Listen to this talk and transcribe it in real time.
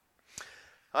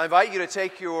I invite you to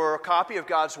take your copy of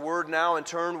God's Word now and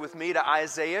turn with me to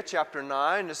Isaiah chapter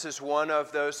 9. This is one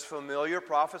of those familiar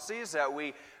prophecies that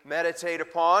we meditate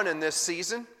upon in this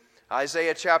season.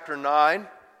 Isaiah chapter 9.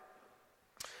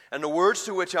 And the words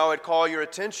to which I would call your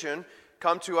attention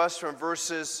come to us from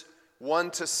verses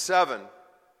 1 to 7.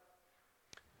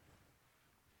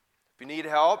 If you need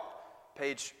help,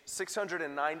 page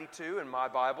 692 in my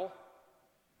Bible.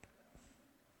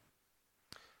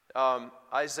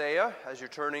 Isaiah, as you're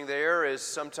turning there, is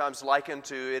sometimes likened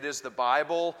to, it is the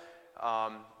Bible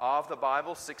of the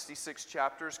Bible, 66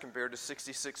 chapters compared to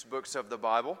 66 books of the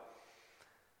Bible.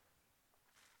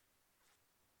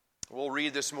 We'll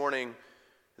read this morning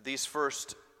these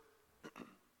first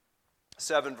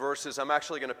 7 verses. I'm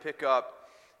actually going to pick up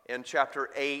in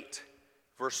chapter 8,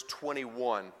 verse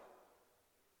 21.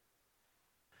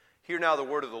 Hear now the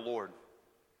word of the Lord.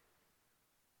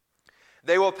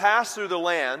 They will pass through the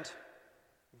land,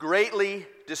 greatly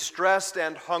distressed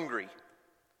and hungry.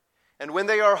 And when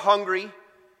they are hungry,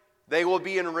 they will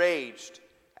be enraged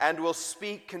and will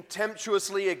speak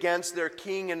contemptuously against their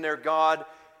king and their God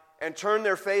and turn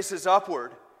their faces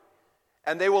upward.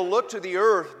 And they will look to the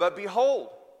earth, but behold,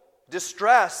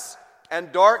 distress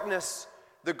and darkness,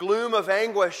 the gloom of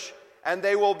anguish, and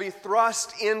they will be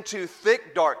thrust into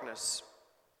thick darkness.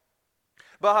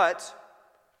 But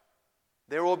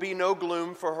there will be no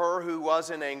gloom for her who was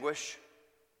in anguish.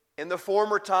 In the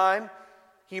former time,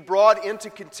 he brought into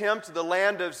contempt the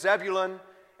land of Zebulun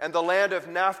and the land of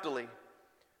Naphtali.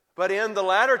 But in the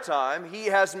latter time, he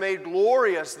has made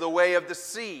glorious the way of the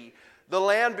sea, the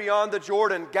land beyond the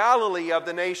Jordan, Galilee of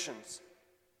the nations.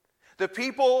 The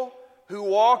people who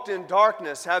walked in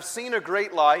darkness have seen a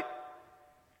great light.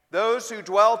 Those who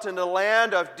dwelt in the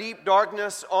land of deep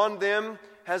darkness, on them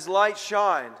has light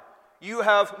shined. You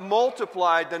have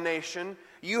multiplied the nation.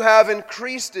 You have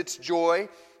increased its joy.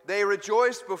 They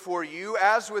rejoice before you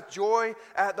as with joy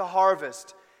at the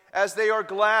harvest, as they are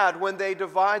glad when they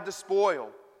divide the spoil.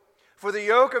 For the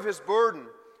yoke of his burden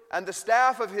and the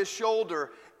staff of his shoulder,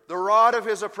 the rod of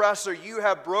his oppressor, you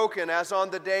have broken as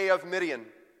on the day of Midian.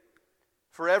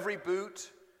 For every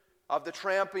boot of the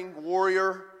tramping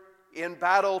warrior in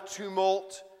battle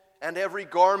tumult, and every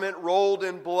garment rolled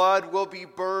in blood will be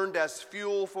burned as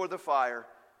fuel for the fire.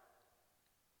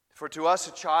 For to us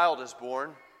a child is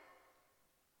born,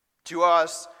 to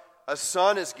us a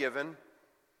son is given,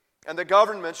 and the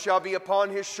government shall be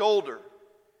upon his shoulder,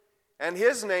 and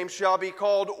his name shall be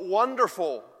called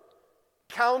Wonderful,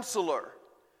 Counselor,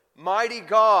 Mighty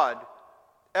God,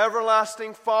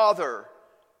 Everlasting Father,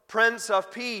 Prince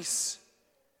of Peace.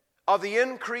 Of the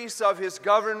increase of his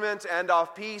government and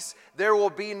of peace there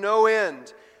will be no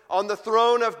end, on the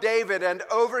throne of David and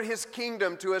over his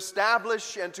kingdom, to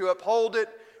establish and to uphold it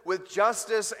with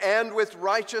justice and with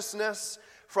righteousness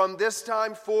from this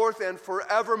time forth and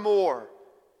forevermore.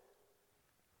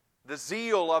 The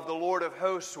zeal of the Lord of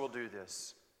hosts will do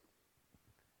this.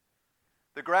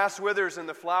 The grass withers and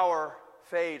the flower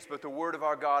fades, but the word of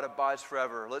our God abides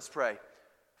forever. Let's pray.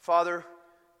 Father,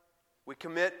 we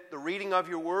commit the reading of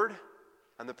your word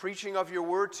and the preaching of your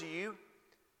word to you.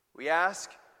 We ask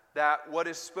that what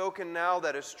is spoken now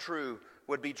that is true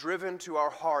would be driven to our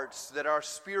hearts, that our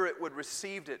spirit would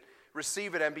receive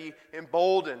it and be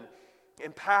emboldened,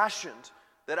 impassioned,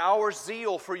 that our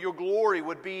zeal for your glory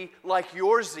would be like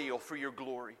your zeal for your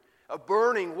glory, a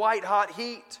burning white-hot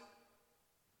heat.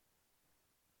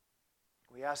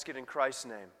 We ask it in Christ's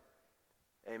name.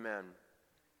 Amen.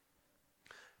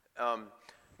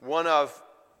 One of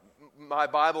my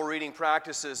Bible reading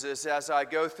practices is, as I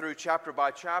go through chapter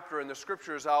by chapter in the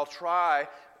Scriptures, I'll try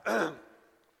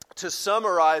to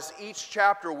summarize each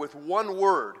chapter with one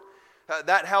word.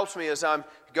 That helps me as I'm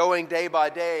going day by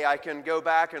day. I can go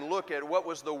back and look at what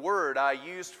was the word I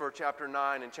used for chapter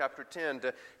 9 and chapter 10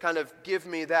 to kind of give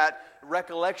me that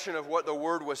recollection of what the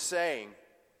word was saying.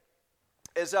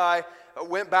 As I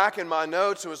went back in my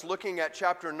notes and was looking at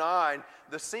chapter 9,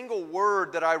 the single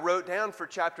word that I wrote down for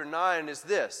chapter 9 is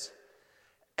this: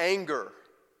 anger.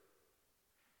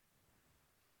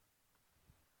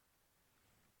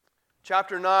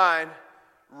 Chapter 9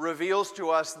 reveals to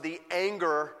us the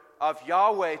anger of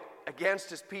Yahweh against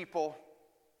his people.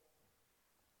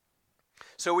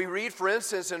 So we read, for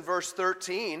instance, in verse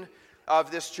 13 of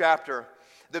this chapter,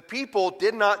 the people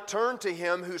did not turn to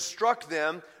him who struck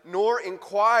them, nor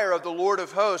inquire of the Lord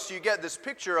of hosts. You get this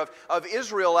picture of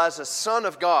Israel as a son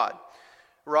of God,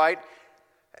 right?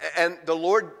 And the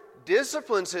Lord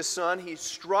disciplines his son. He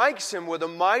strikes him with a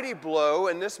mighty blow,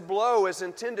 and this blow is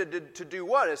intended to do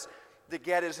what? Is to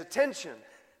get his attention,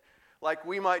 like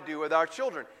we might do with our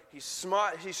children. he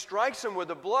strikes him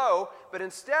with a blow, but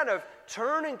instead of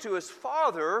turning to his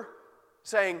father,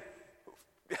 saying,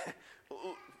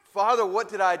 Father, what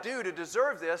did I do to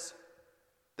deserve this?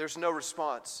 There's no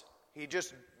response. He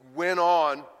just went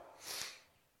on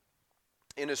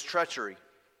in his treachery.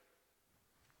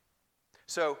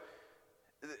 So,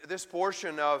 this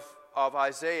portion of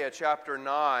Isaiah chapter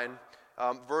 9,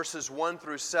 verses 1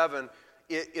 through 7,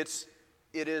 it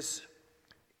is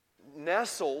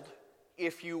nestled,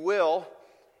 if you will,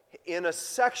 in a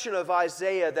section of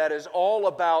Isaiah that is all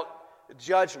about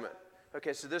judgment.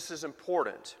 Okay, so this is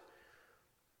important.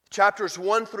 Chapters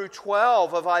 1 through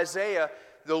 12 of Isaiah,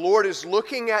 the Lord is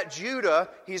looking at Judah,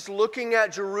 He's looking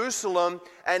at Jerusalem,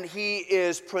 and He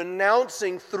is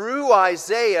pronouncing through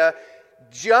Isaiah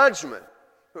judgment.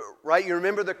 Right? You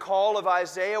remember the call of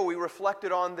Isaiah? We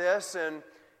reflected on this in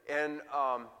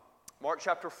Mark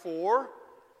chapter 4,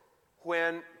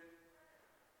 when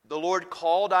the Lord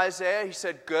called Isaiah. He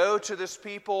said, go to this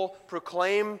people,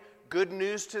 proclaim good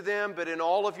news to them, but in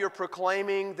all of your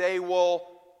proclaiming, they will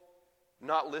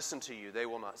not listen to you. They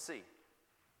will not see.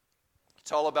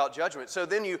 It's all about judgment. So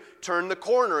then you turn the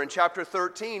corner in chapter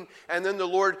 13, and then the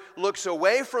Lord looks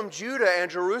away from Judah and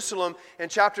Jerusalem. In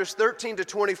chapters 13 to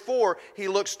 24, He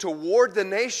looks toward the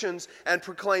nations and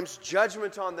proclaims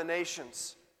judgment on the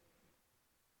nations.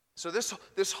 So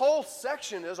this whole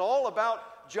section is all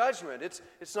about judgment.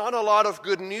 It's not a lot of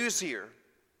good news here.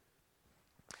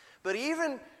 But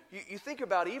even, you think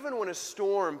about, even when a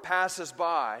storm passes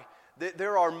by,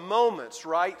 there are moments,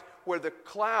 right, where the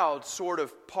clouds sort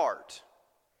of part.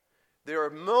 There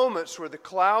are moments where the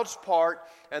clouds part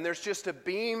and there's just a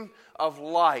beam of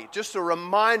light, just a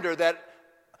reminder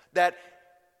that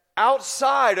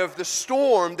outside of the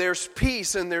storm there's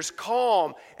peace and there's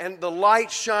calm and the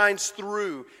light shines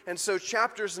through. And so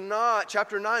chapter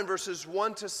 9 verses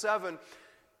 1 to 7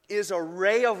 is a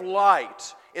ray of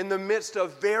light in the midst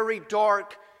of very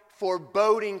dark,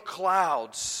 foreboding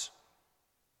clouds.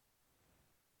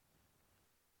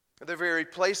 The very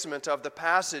placement of the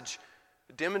passage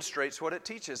demonstrates what it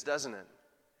teaches, doesn't it?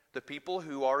 The people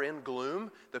who are in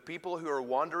gloom, the people who are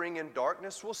wandering in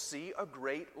darkness will see a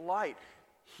great light.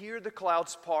 Here the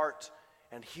clouds part,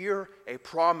 and here a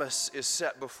promise is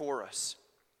set before us.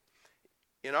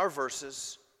 In our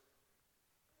verses,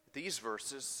 these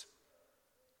verses,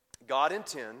 God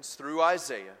intends, through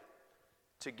Isaiah,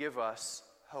 to give us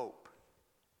hope.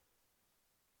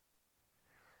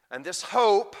 And this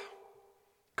hope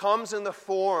comes in the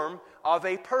form of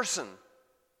a person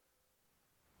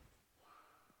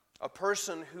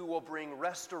who will bring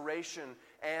restoration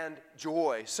and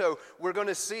joy. So we're going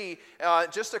to see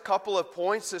just a couple of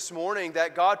points this morning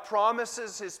that God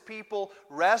promises His people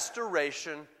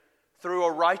restoration through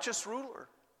a righteous ruler.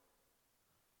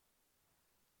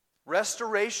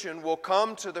 Restoration will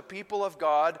come to the people of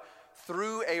God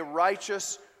through a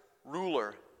righteous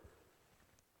ruler.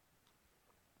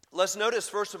 Let's notice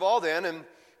first of all then in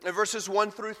verses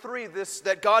 1 through 3,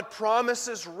 that God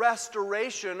promises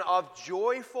restoration of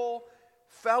joyful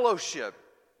fellowship.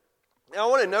 Now I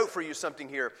want to note for you something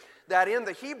here, that in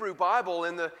the Hebrew Bible,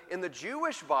 in the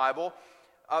Jewish Bible,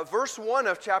 verse 1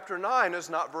 of chapter 9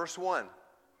 is not verse 1.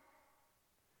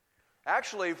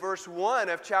 Actually, verse 1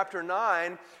 of chapter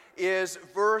 9 is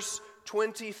verse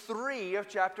 23 of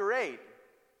chapter 8.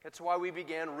 That's why we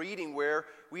began reading where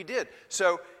we did.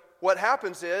 So what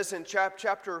happens is in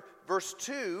chapter verse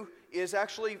 2 is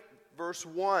actually verse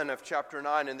 1 of chapter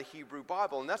 9 in the Hebrew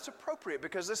Bible. And that's appropriate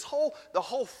because the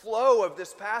whole flow of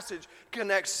this passage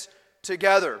connects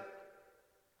together.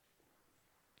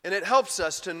 And it helps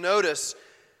us to notice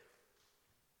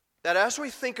that as we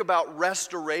think about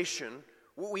restoration,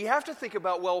 we have to think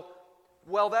about,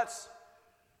 well, that's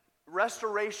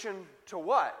restoration to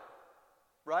what?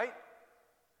 Right?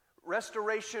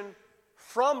 Restoration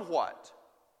from what?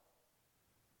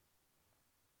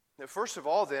 Now, first of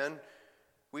all, then,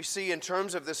 we see in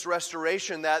terms of this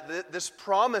restoration that this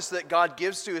promise that God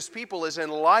gives to His people is in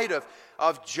light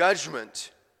of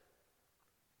judgment.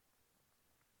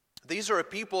 These are a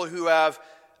people who have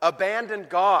abandoned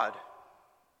God.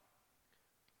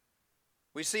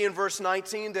 We see in verse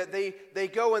 19 that they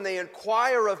go and they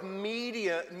inquire of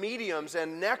mediums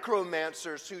and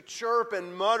necromancers who chirp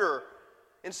and mutter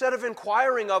instead of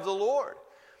inquiring of the Lord.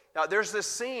 Now, there's this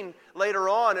scene later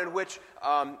on in which,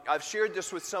 I've shared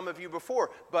this with some of you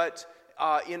before, but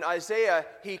in Isaiah,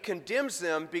 he condemns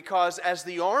them because as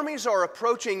the armies are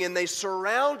approaching and they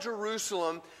surround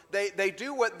Jerusalem, they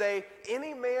do what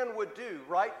any man would do,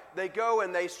 right? They go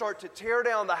and they start to tear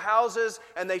down the houses,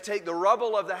 and they take the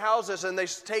rubble of the houses and they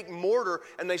take mortar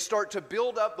and they start to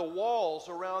build up the walls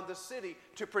around the city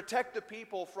to protect the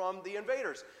people from the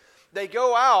invaders. They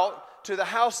go out to the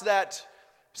house that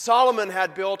Solomon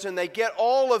had built, and they get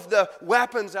all of the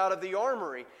weapons out of the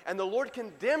armory. And the Lord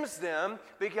condemns them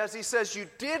because he says, you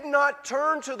did not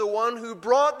turn to the one who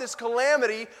brought this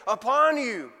calamity upon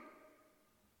you.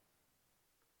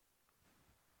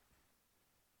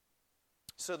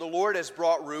 So the Lord has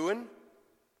brought ruin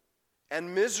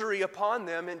and misery upon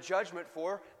them in judgment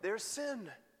for their sin.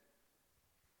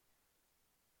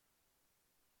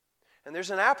 And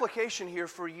there's an application here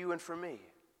for you and for me.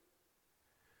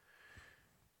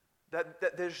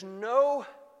 That there's no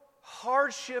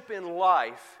hardship in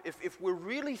life, if we're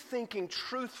really thinking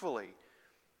truthfully,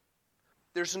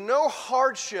 there's no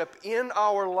hardship in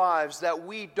our lives that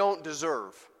we don't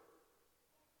deserve.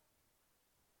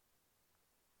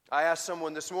 I asked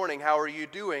someone this morning, how are you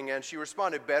doing? And she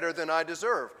responded, better than I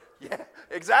deserve. Yeah,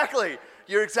 exactly.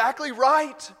 You're exactly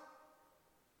right.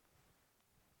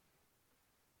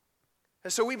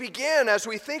 And so we begin, as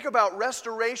we think about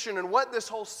restoration and what this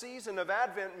whole season of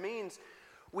Advent means,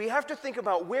 we have to think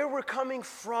about where we're coming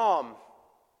from.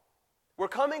 We're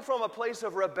coming from a place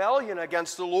of rebellion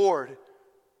against the Lord.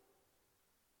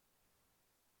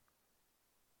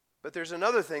 But there's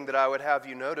another thing that I would have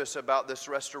you notice about this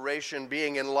restoration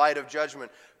being in light of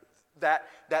judgment. That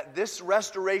this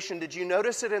restoration, did you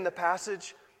notice it in the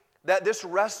passage? That this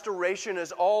restoration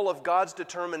is all of God's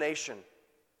determination.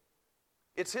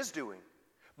 It's His doing.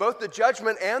 Both the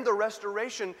judgment and the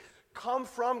restoration come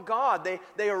from God.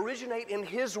 They originate in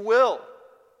His will.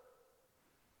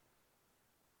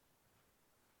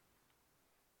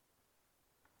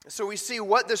 So we see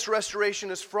what this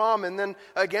restoration is from, and then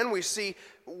again we see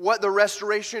what the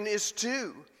restoration is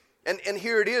to. And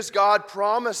here it is, God's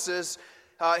promise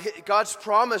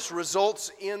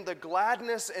results in the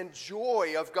gladness and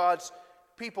joy of God's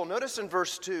people. Notice in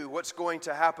verse 2 what's going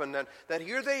to happen. That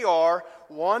here they are,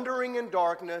 wandering in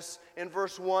darkness. In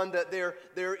verse 1, that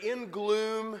they're in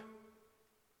gloom.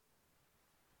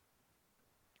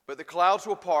 But the clouds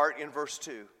will part in verse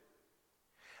 2.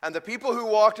 And the people who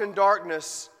walked in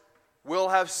darkness will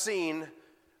have seen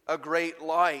a great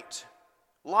light.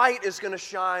 Light is going to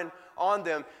shine on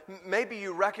them. Maybe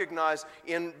you recognize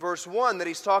in verse 1 that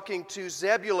he's talking to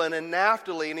Zebulun and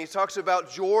Naphtali, and he talks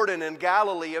about Jordan and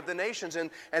Galilee of the nations, and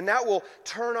that will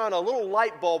turn on, a little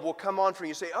light bulb will come on for you.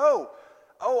 You say, oh,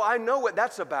 I know what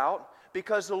that's about,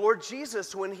 because the Lord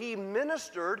Jesus, when He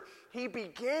ministered, He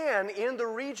began in the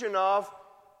region of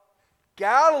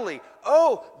Galilee.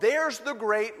 Oh, there's the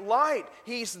great light.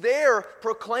 He's there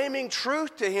proclaiming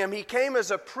truth to Him. He came as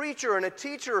a preacher and a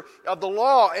teacher of the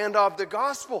law and of the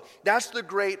gospel. That's the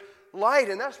great light,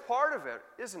 and that's part of it,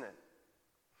 isn't it?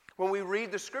 When we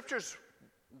read the Scriptures,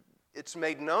 it's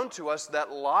made known to us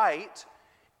that light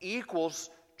equals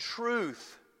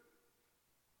truth.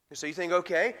 So you think,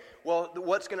 okay, well,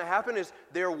 what's going to happen is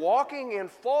they're walking in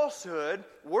falsehood,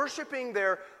 worshiping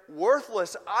their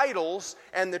worthless idols,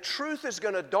 and the truth is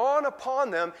going to dawn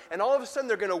upon them, and all of a sudden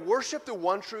they're going to worship the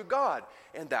one true God.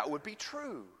 And that would be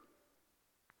true.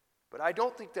 But I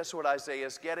don't think that's what Isaiah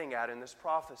is getting at in this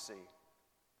prophecy.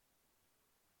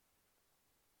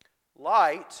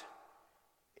 Light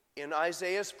in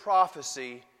Isaiah's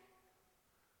prophecy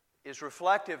is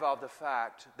reflective of the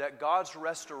fact that God's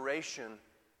restoration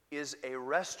is a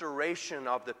restoration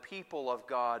of the people of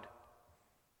God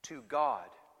to God.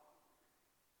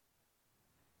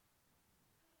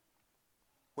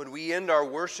 When we end our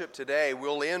worship today,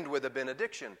 we'll end with a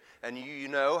benediction. And you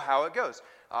know how it goes.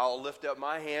 I'll lift up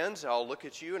my hands, I'll look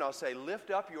at you, and I'll say,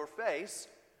 lift up your face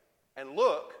and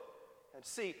look and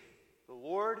see the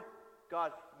Lord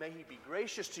God. May He be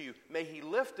gracious to you. May He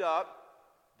lift up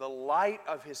the light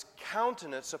of His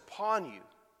countenance upon you.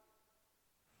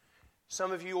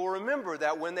 Some of you will remember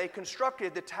that when they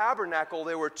constructed the tabernacle,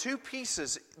 there were two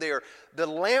pieces there, the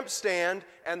lampstand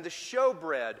and the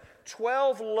showbread.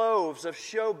 12 loaves of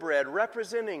showbread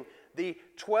representing the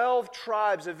 12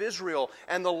 tribes of Israel,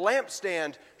 and the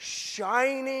lampstand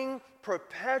shining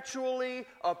perpetually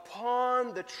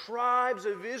upon the tribes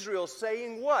of Israel,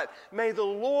 saying what? May the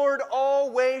Lord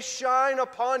always shine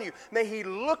upon you. May He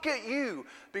look at you,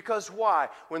 because why?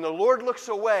 When the Lord looks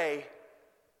away,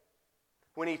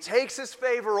 when He takes His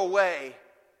favor away,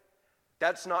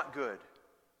 that's not good.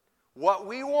 What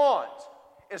we want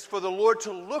is for the Lord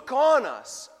to look on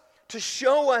us, to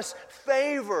show us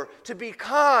favor, to be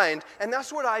kind. And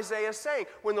that's what Isaiah is saying.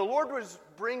 When the Lord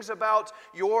brings about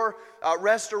your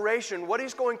restoration, what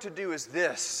He's going to do is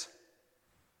this.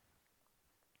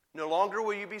 No longer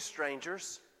will you be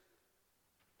strangers.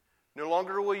 No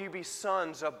longer will you be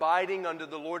sons abiding under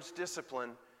the Lord's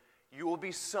discipline. You will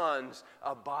be sons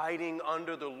abiding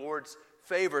under the Lord's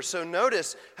favor. So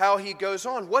notice how he goes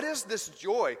on. What is this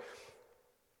joy?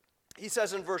 He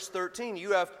says in verse 13,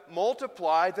 you have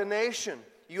multiplied the nation.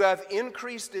 You have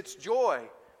increased its joy.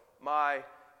 My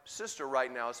sister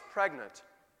right now is pregnant,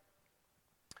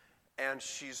 and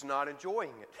she's not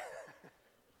enjoying it.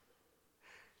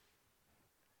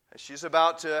 And she's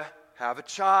about to have a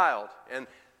child, and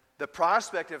the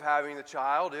prospect of having the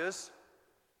child is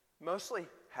mostly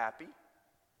happy.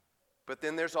 But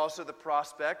then there's also the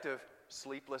prospect of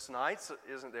sleepless nights,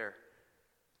 isn't there?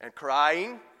 And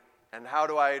crying. And how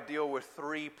do I deal with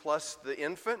 3 plus the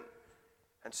infant?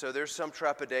 And so there's some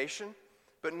trepidation.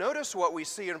 But notice what we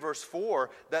see in verse 4,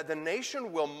 that the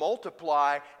nation will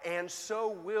multiply and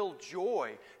so will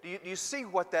joy. Do you see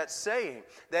what that's saying?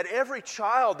 That every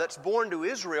child that's born to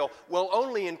Israel will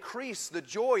only increase the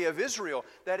joy of Israel.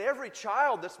 That every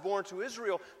child that's born to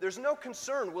Israel, there's no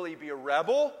concern. Will he be a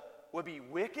rebel? Will he be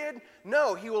wicked?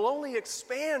 No, he will only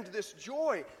expand this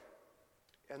joy.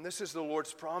 And this is the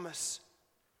Lord's promise.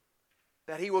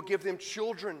 That he will give them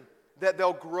children, that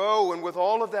they'll grow, and with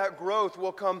all of that growth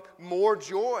will come more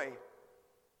joy.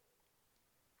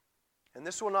 And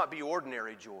this will not be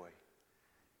ordinary joy.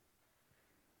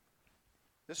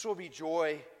 This will be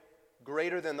joy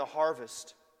greater than the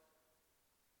harvest.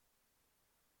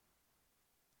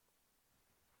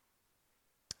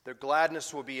 Their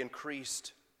gladness will be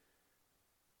increased.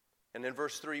 And in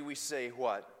verse 3 we say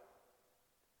what?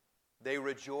 They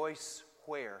rejoice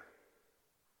where?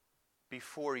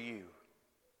 Before you.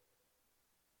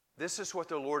 This is what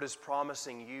the Lord is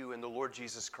promising you in the Lord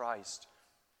Jesus Christ.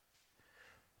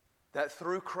 That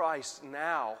through Christ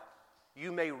now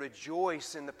you may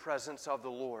rejoice in the presence of the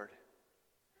Lord.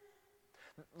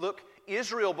 Look,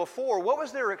 Israel before, what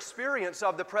was their experience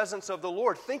of the presence of the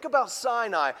Lord? Think about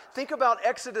Sinai. Think about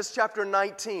Exodus chapter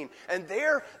 19. And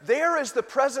there is the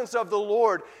presence of the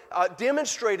Lord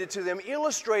demonstrated to them,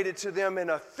 illustrated to them in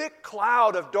a thick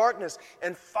cloud of darkness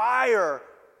and fire.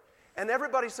 And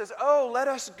everybody says, oh, let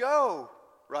us go,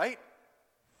 right?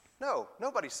 No,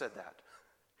 nobody said that.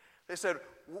 They said,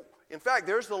 in fact,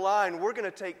 there's the line. We're going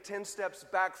to take 10 steps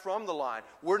back from the line.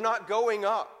 We're not going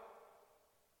up.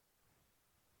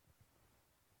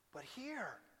 But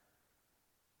here,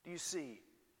 do you see,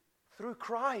 through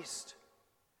Christ,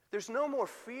 there's no more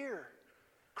fear.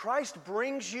 Christ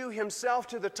brings you himself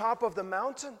to the top of the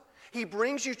mountain. He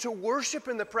brings you to worship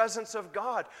in the presence of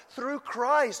God through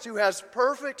Christ, who has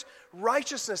perfect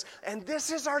righteousness. And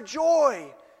this is our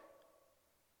joy.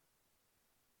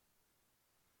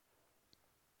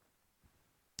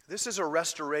 This is a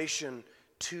restoration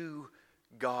to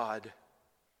God.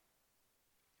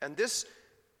 And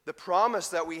the promise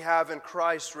that we have in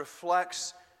Christ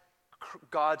reflects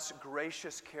God's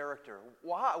gracious character.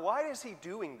 Why is he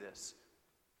doing this?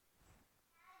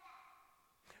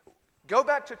 Go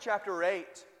back to chapter 8.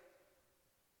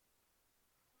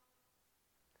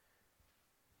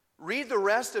 Read the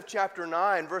rest of chapter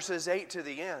 9, verses 8 to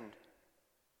the end.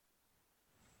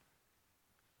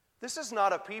 This is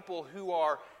not a people who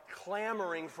are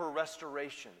clamoring for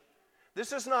restoration.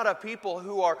 This is not a people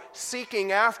who are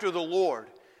seeking after the Lord.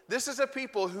 This is a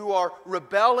people who are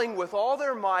rebelling with all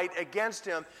their might against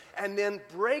him, and then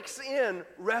breaks in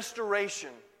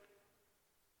restoration.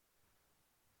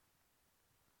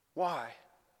 Why?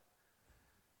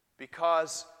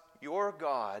 Because your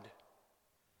God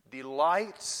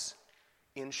delights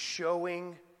in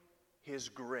showing his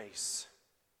grace.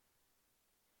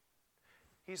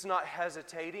 He's not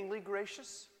hesitatingly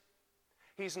gracious.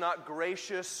 He's not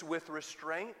gracious with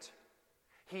restraint.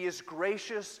 He is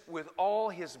gracious with all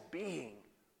his being.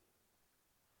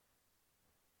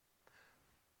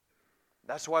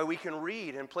 That's why we can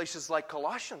read in places like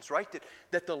Colossians, right?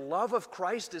 That the love of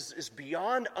Christ is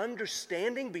beyond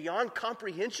understanding, beyond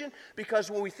comprehension.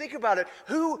 Because when we think about it,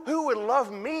 who would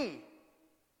love me?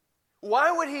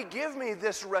 Why would he give me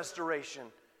this restoration?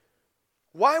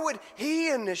 Why would he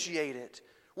initiate it?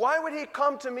 Why would he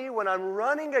come to me when I'm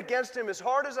running against him as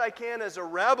hard as I can as a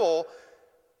rebel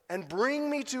and bring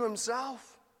me to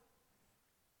himself?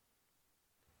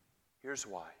 Here's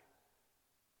why.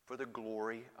 For the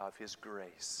glory of his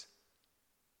grace.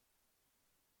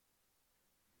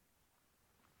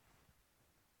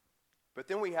 But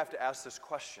then we have to ask this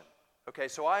question. Okay,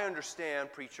 so I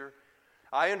understand, preacher.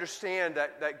 I understand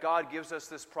that God gives us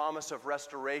this promise of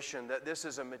restoration, that this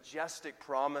is a majestic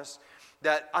promise,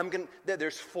 that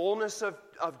there's fullness of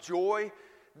joy,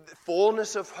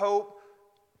 fullness of hope.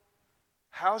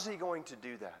 How's He going to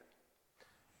do that?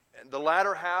 And the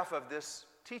latter half of this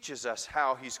teaches us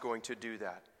how He's going to do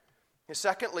that. And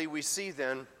secondly, we see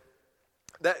then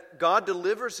that God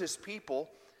delivers His people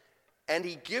and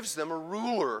He gives them a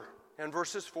ruler in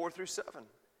verses 4 through 7.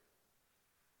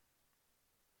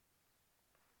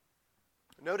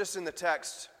 Notice in the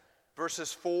text,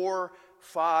 verses 4,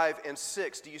 5, and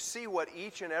 6. Do you see what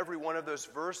each and every one of those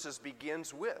verses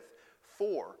begins with?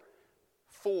 4,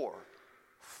 4,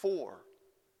 4.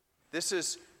 This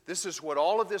is what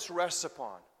all of this rests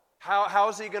upon. How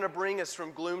is He going to bring us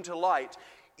from gloom to light?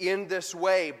 In this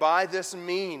way, by this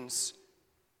means.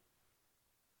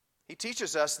 He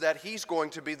teaches us that He's going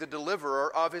to be the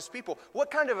deliverer of His people. What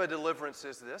kind of a deliverance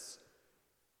is this?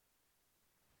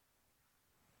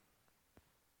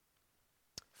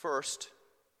 First,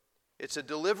 it's a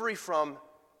delivery from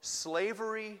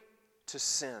slavery to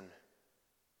sin.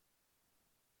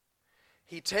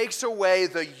 He takes away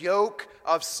the yoke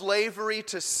of slavery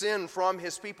to sin from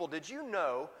His people. Did you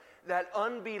know that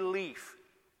unbelief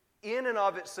in and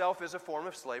of itself is a form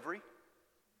of slavery?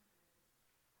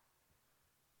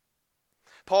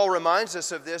 Paul reminds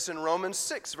us of this in Romans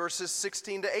 6, verses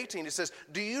 16 to 18. He says,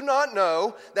 "Do you not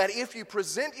know that if you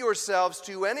present yourselves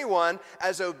to anyone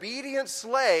as obedient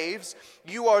slaves,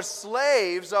 you are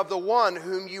slaves of the one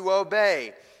whom you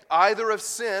obey, either of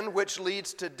sin, which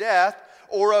leads to death,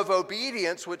 or of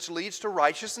obedience, which leads to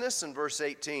righteousness," in verse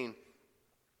 18.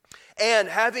 "And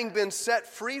having been set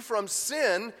free from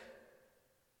sin,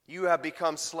 you have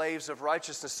become slaves of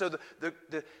righteousness." So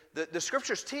the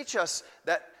Scriptures teach us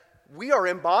that we are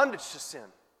in bondage to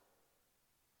sin.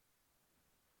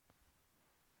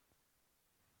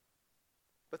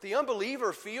 But the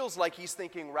unbeliever feels like he's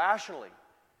thinking rationally.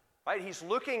 Right? He's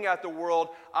looking at the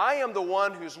world. I am the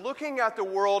one who's looking at the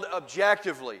world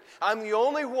objectively. I'm the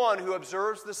only one who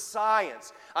observes the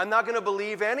science. I'm not going to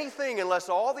believe anything unless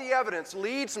all the evidence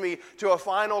leads me to a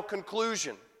final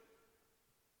conclusion.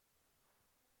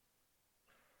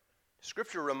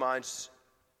 Scripture reminds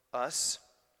us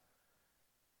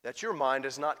that your mind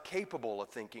is not capable of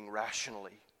thinking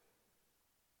rationally.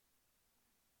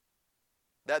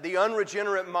 That the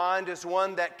unregenerate mind is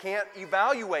one that can't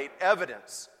evaluate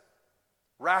evidence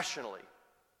rationally.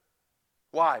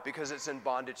 Why? Because it's in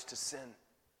bondage to sin.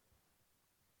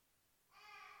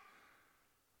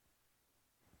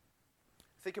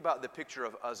 Think about the picture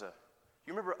of Uzzah.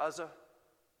 You remember Uzzah?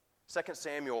 2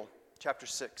 Samuel chapter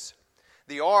 6.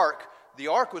 The ark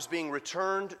was being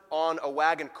returned on a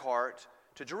wagon cart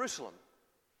to Jerusalem.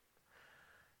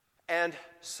 And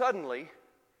suddenly,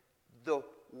 the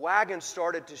wagon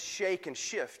started to shake and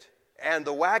shift, and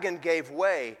the wagon gave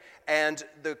way, and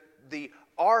the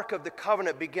Ark of the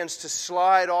Covenant begins to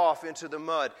slide off into the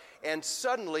mud. And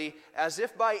suddenly, as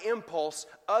if by impulse,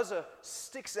 Uzzah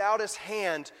sticks out his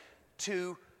hand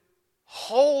to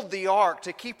hold the ark,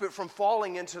 to keep it from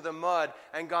falling into the mud,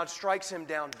 and God strikes him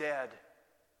down dead.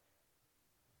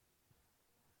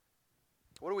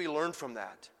 What do we learn from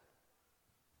that?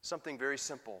 Something very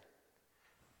simple.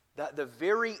 That the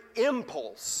very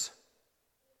impulse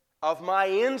of my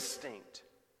instinct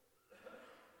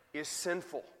is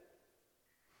sinful.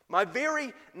 My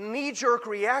very knee-jerk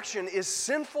reaction is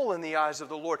sinful in the eyes of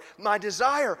the Lord. My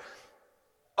desire,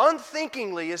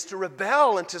 unthinkingly, is to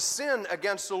rebel and to sin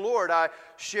against the Lord. I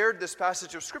shared this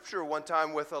passage of Scripture one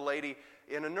time with a lady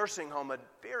in a nursing home, a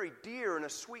very dear and a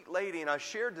sweet lady, and I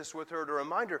shared this with her to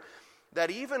remind her that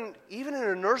even in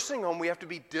a nursing home, we have to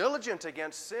be diligent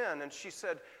against sin. And she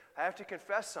said, I have to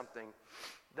confess something.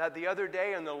 That the other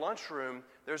day in the lunchroom,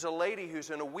 there's a lady who's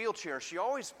in a wheelchair. She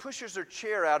always pushes her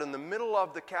chair out in the middle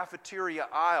of the cafeteria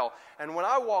aisle. And when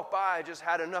I walked by, I just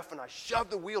had enough, and I shoved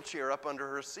the wheelchair up under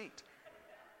her seat.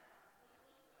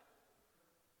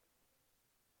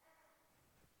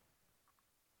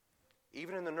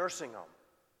 Even in the nursing home,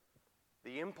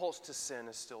 the impulse to sin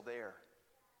is still there.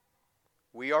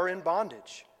 We are in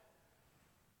bondage.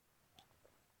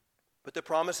 But the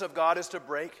promise of God is to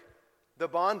break the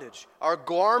bondage. Our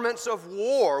garments of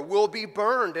war will be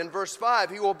burned. In verse 5,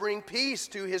 He will bring peace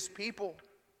to His people.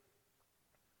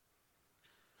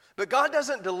 But God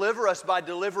doesn't deliver us by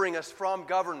delivering us from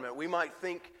government. We might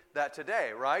think that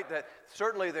today, right? That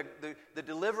certainly the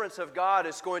deliverance of God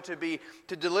is going to be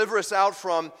to deliver us out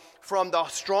from the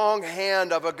strong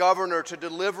hand of a governor, to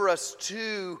deliver us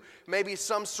to maybe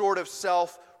some sort of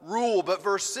self-rule. But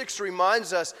verse 6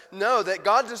 reminds us, no, that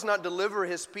God does not deliver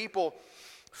His people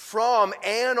from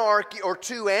anarchy or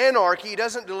to anarchy. He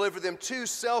doesn't deliver them to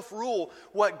self-rule.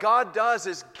 What God does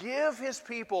is give His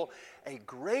people a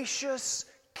gracious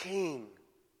king.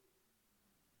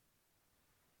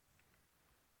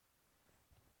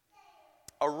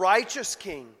 A righteous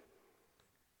king.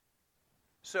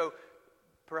 So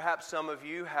perhaps some of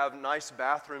you have nice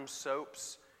bathroom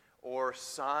soaps or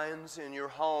signs in your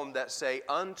home that say,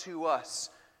 "Unto us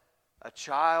a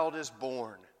child is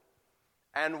born."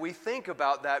 And we think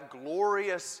about that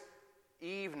glorious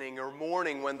evening or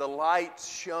morning when the light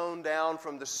shone down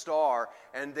from the star,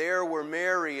 and there were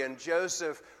Mary and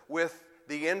Joseph with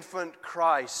the infant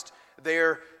Christ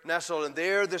there nestled, and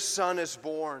there the Son is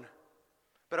born.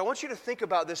 But I want you to think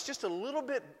about this just a little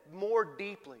bit more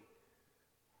deeply.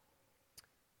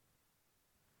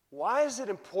 Why is it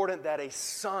important that a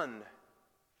son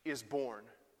is born?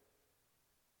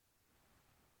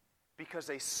 Because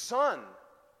a son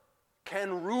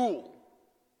can rule.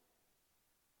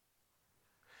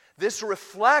 This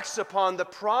reflects upon the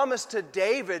promise to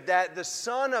David that the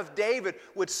son of David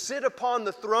would sit upon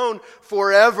the throne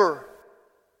forever.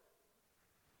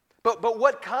 But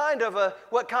what kind of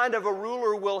a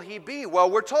ruler will he be? Well,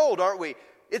 we're told, aren't we?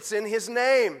 It's in his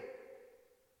name.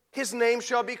 His name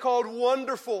shall be called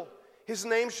Wonderful. His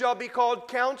name shall be called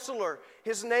Counselor.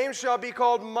 His name shall be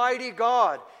called Mighty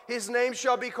God. His name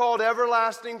shall be called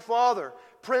Everlasting Father,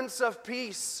 Prince of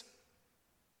Peace.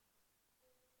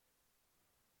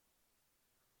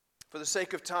 For the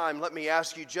sake of time, let me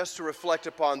ask you just to reflect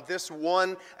upon this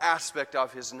one aspect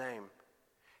of his name.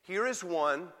 Here is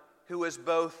one who is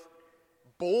both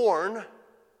born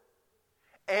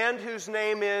and whose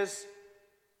name is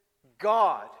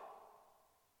God.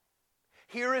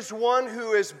 Here is one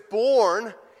who is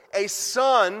born, a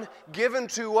son given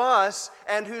to us,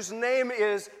 and whose name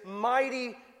is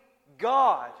Mighty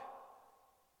God.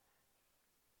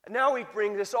 Now we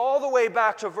bring this all the way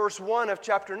back to verse 1 of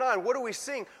chapter 9. What are we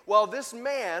seeing? Well, this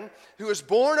man who is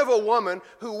born of a woman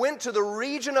who went to the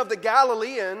region of the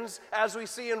Galileans, as we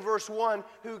see in verse 1,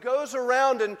 who goes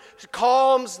around and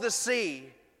calms the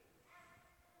sea.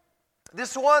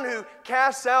 This one who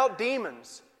casts out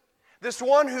demons. This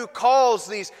one who calls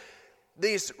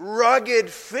these rugged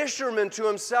fishermen to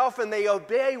himself, and they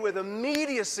obey with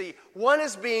immediacy. One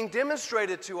is being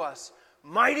demonstrated to us.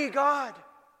 Mighty God.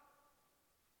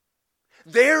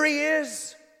 There he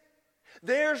is.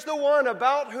 There's the one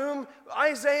about whom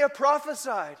Isaiah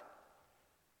prophesied.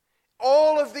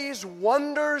 All of these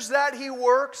wonders that he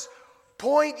works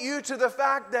point you to the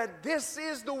fact that this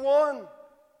is the one,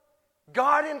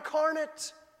 God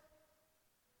incarnate.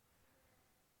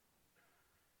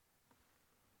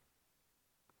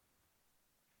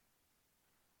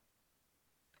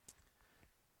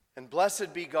 And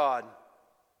blessed be God.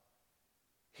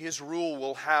 His rule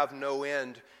will have no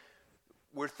end.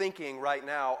 We're thinking right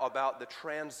now about the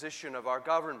transition of our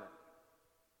government.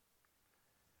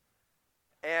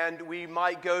 And we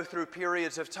might go through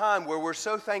periods of time where we're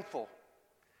so thankful.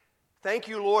 Thank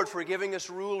you, Lord, for giving us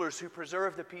rulers who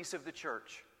preserve the peace of the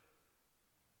church.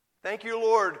 Thank you,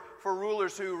 Lord, for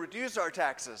rulers who reduce our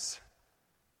taxes.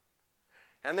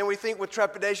 And then we think with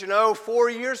trepidation, 4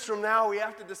 years from now we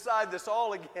have to decide this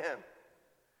all again.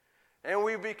 And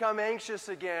we become anxious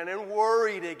again and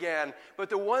worried again. But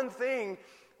the one thing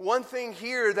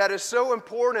here that is so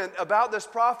important about this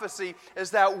prophecy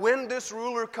is that when this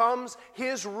ruler comes,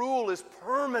 his rule is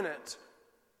permanent.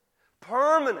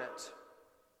 Permanent.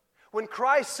 When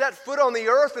Christ set foot on the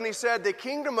earth and he said, the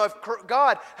kingdom of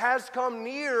God has come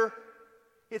near,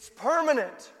 it's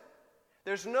permanent.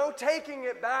 There's no taking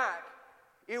it back.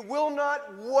 It will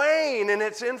not wane in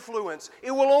its influence. It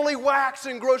will only wax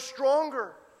and grow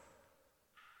stronger.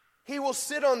 He will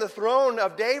sit on the throne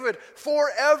of David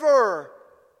forever.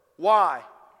 Why?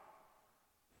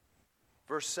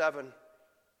 Verse 7.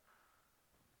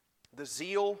 The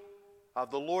zeal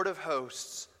of the Lord of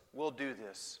hosts will do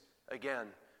this. Again,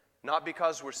 not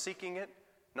because we're seeking it,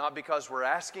 not because we're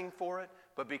asking for it,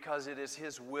 but because it is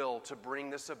His will to bring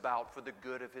this about for the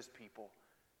good of His people.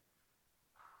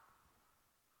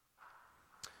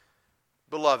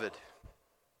 Beloved,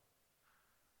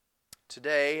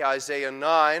 today, Isaiah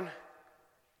 9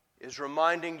 is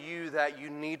reminding you that you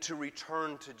need to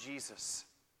return to Jesus.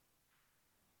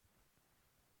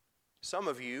 Some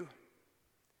of you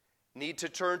need to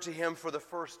turn to Him for the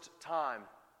first time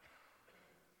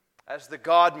as the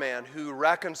God-man who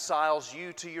reconciles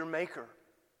you to your Maker.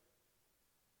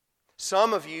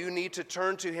 Some of you need to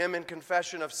turn to Him in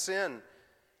confession of sin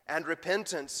and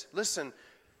repentance. Listen,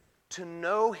 to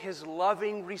know His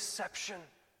loving reception.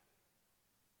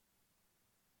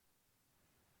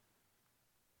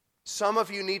 Some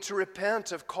of you need to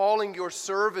repent of calling your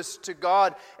service to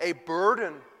God a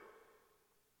burden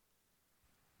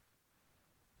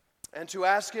and to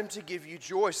ask Him to give you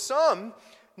joy. Some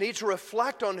need to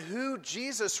reflect on who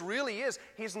Jesus really is.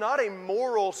 He's not a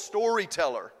moral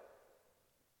storyteller.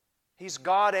 He's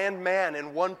God and man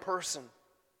in one person.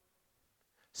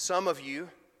 Some of you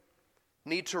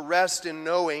need to rest in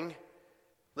knowing,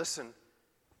 listen,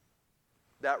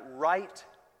 that right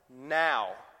now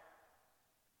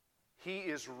He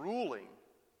is ruling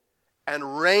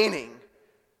and reigning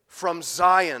from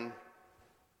Zion,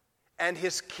 and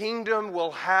His kingdom will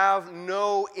have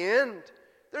no end.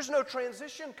 There's no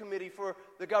transition committee for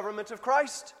the government of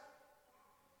Christ.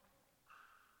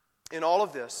 In all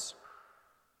of this,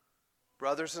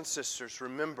 brothers and sisters,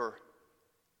 remember,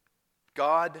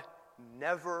 God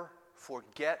never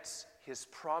forgets His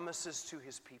promises to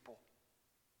His people.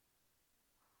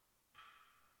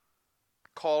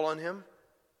 Call on Him.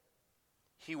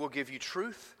 He will give you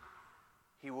truth.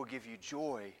 He will give you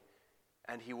joy.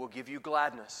 And He will give you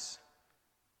gladness.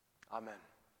 Amen.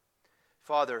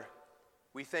 Father,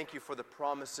 we thank You for the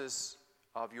promises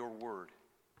of Your word.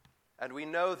 And we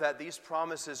know that these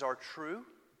promises are true,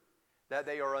 that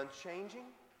they are unchanging,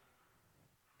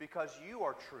 because You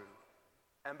are true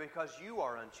and because You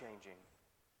are unchanging.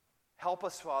 Help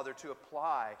us, Father, to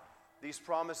apply these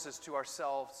promises to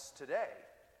ourselves today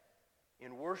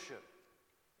in worship,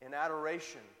 in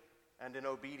adoration, and in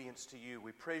obedience to You.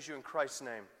 We praise You in Christ's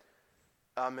name.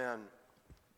 Amen.